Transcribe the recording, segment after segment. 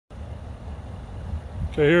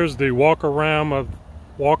Okay, here's the walk around of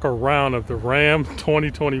the Ram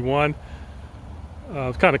 2021.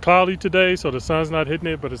 It's kind of cloudy today, so the sun's not hitting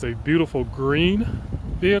it, but it's a beautiful green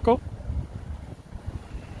vehicle.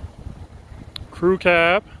 Crew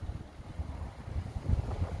cab,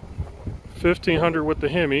 1500 with the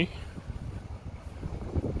Hemi.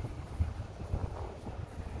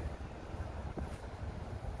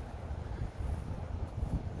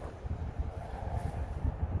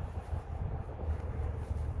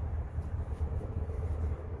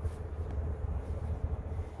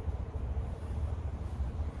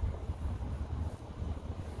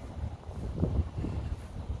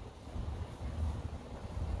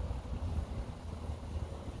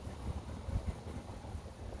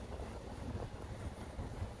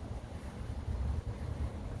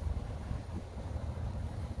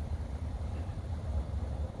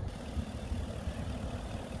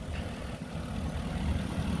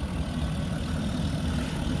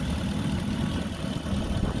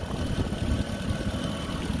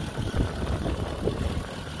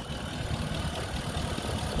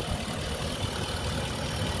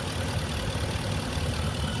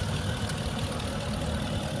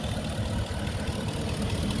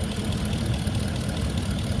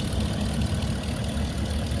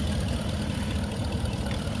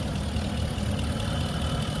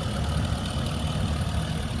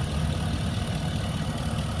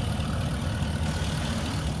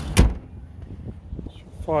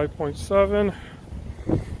 .7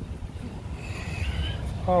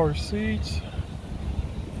 power seats.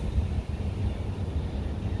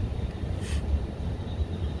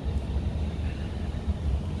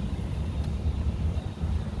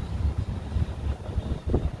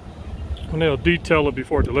 And they'll detail it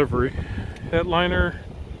before delivery. Headliner.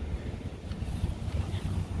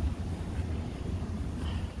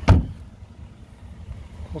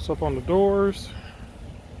 What's up on the doors?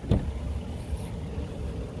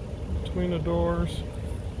 Between the doors.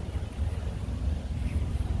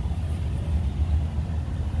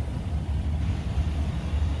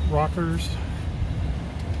 Rockers.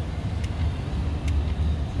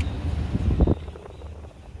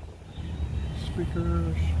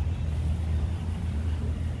 Speakers.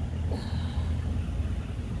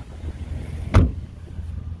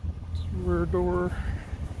 Rear door.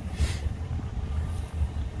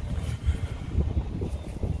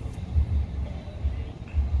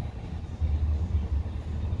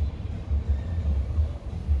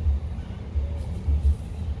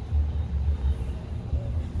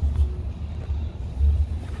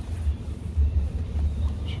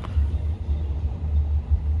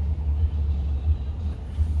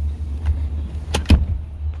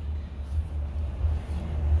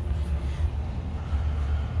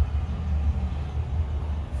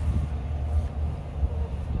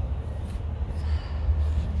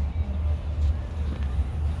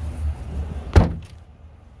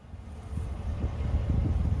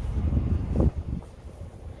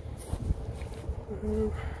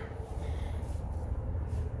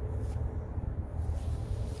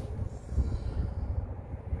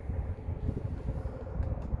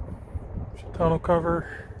 Tonneau cover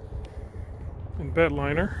and bed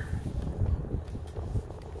liner.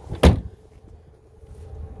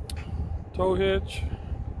 Tow hitch.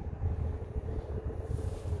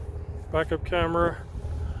 Backup camera.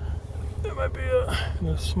 There might be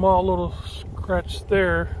a small little scratch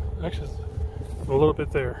there. Actually, a little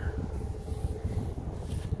bit there.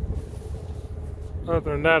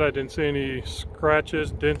 Other than that, I didn't see any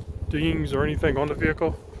scratches, dings, or anything on the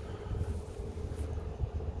vehicle.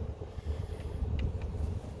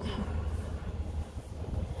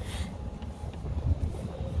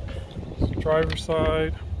 Driver's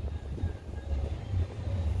side.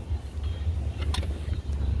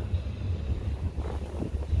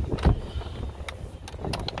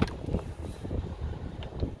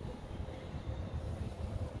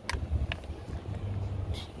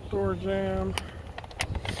 Door jamb.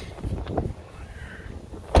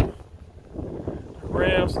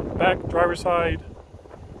 Rams, back driver's side,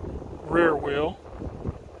 rear wheel.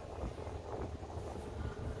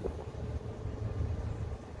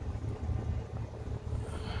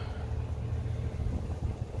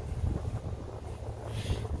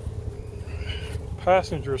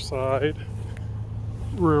 Passenger side,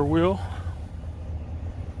 rear wheel.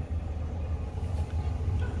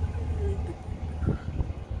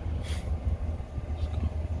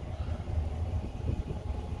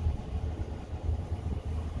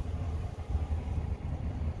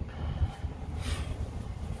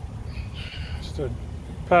 Just a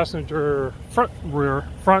passenger front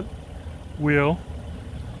wheel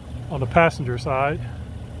on the passenger side.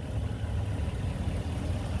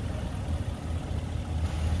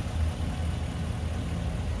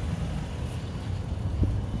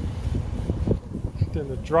 than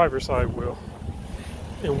the driver's side will.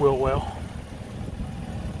 It will well.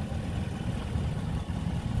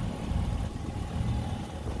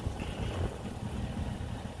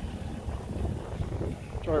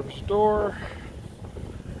 Driver's door.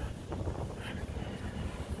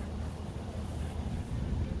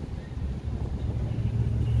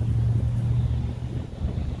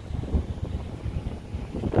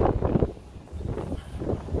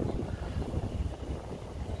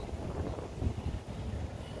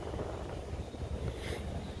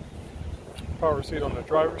 Power seat on the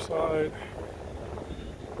driver's side.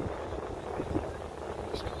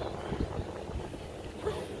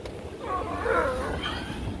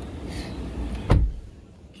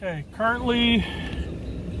 Okay, currently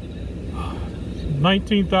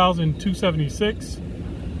 19,276.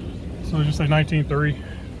 So just say 19.3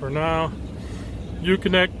 for now.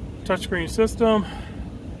 Uconnect touchscreen system,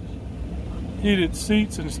 heated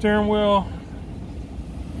seats and steering wheel,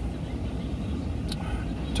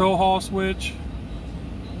 tow haul switch,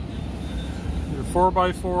 your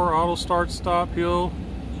 4x4 auto start stop, hill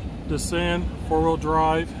descend, 4-wheel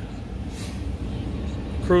drive,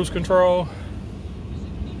 cruise control,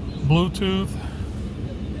 Bluetooth,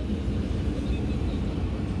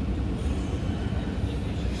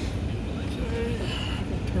 okay,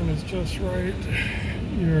 turn this just right,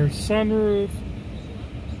 your sunroof,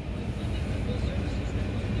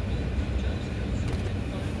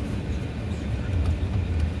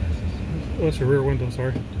 oh, that's your rear window,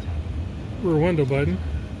 sorry, rear window button,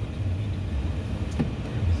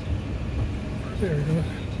 there we go,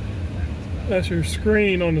 that's your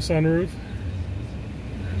screen on the sunroof.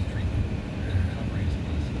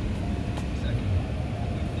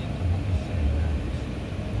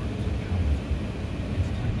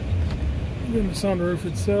 Then the sunroof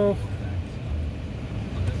itself.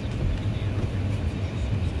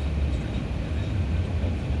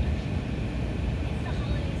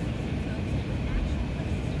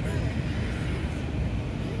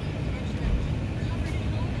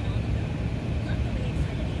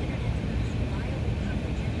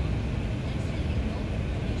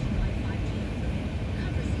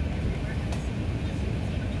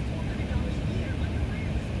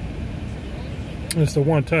 It's the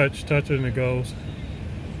one touch it and it goes.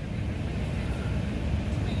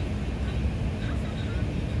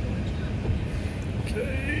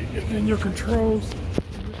 Okay, and then your controls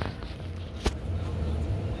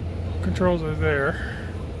are there.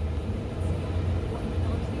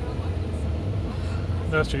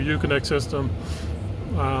 That's your Uconnect system.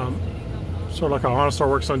 Sort of like how OnStar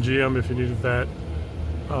works on GM if you needed that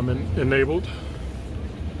enabled.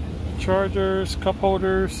 Chargers, cup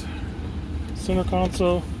holders, center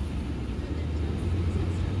console.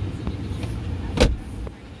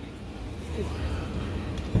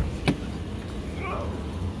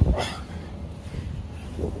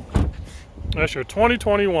 That's your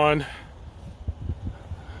 2021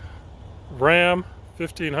 Ram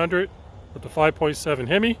 1500 with the 5.7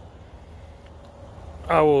 Hemi.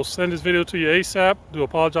 I will send this video to you ASAP. Do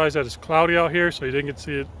apologize that it's cloudy out here, so you didn't get to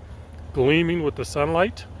see it gleaming with the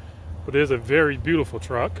sunlight. But it is a very beautiful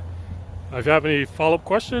truck. If you have any follow-up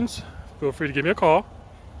questions, feel free to give me a call.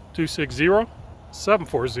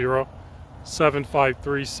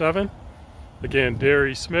 260-740-7537. Again,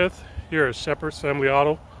 Derry Smith here at Shepherd's Family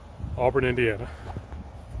Auto, Auburn, Indiana.